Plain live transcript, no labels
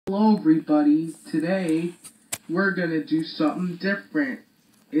Hello everybody, today we're gonna do something different.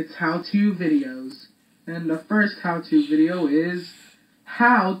 It's how-to videos. And the first how-to video is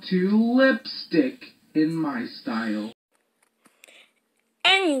how to lipstick in my style.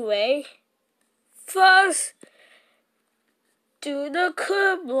 Anyway, first do the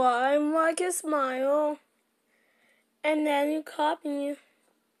curve line like a smile, and then you copy,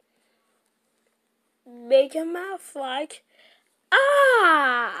 make a mouth like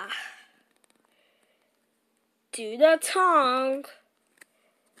ah. Do the tongue.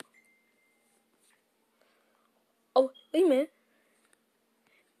 Oh, wait a minute.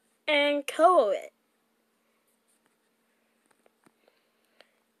 And color it.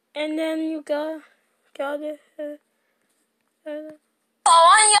 And then you got it.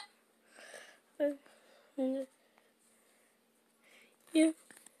 You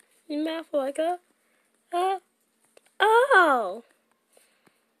mouth like a oh.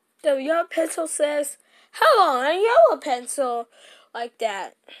 The yellow pencil says hello on a yellow pencil like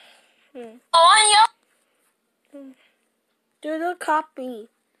that. Do the copy.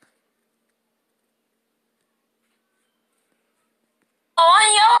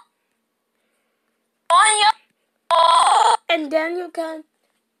 And then you can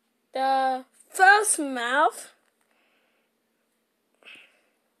the first mouth.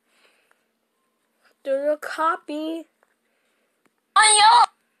 Do the copy.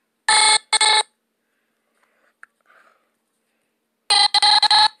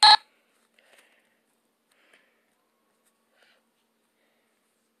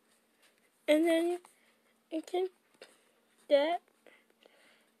 And then you can that.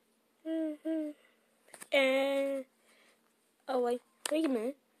 And oh wait a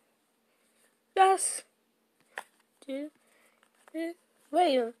minute. Yes. Wait a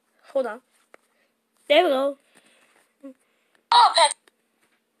minute. Hold on. There we go.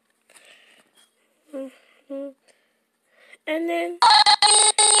 And then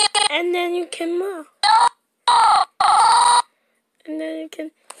you can move. And then you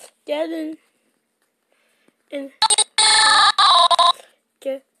can get in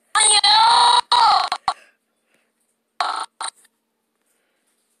get.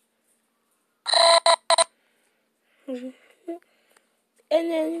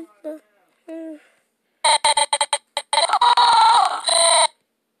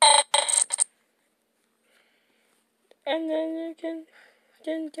 And then you can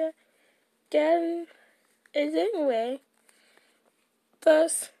get in it anyway.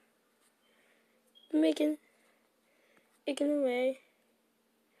 First, making away.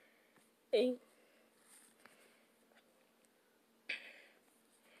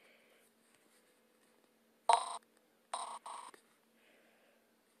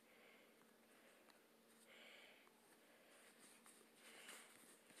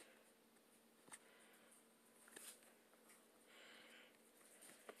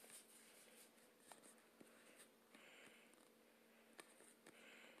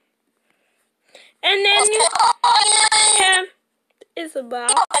 And then you can it's about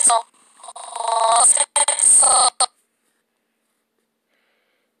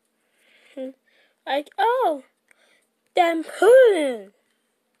like oh then pudding.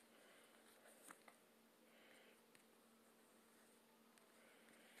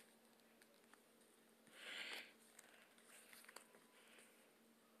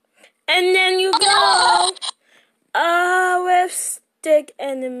 And then you go lipstick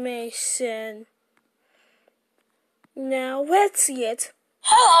animation. Now let's see it.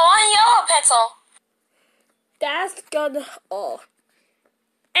 Hello, I'm yellow pencil. That's good all.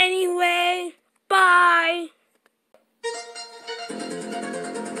 Anyway, bye.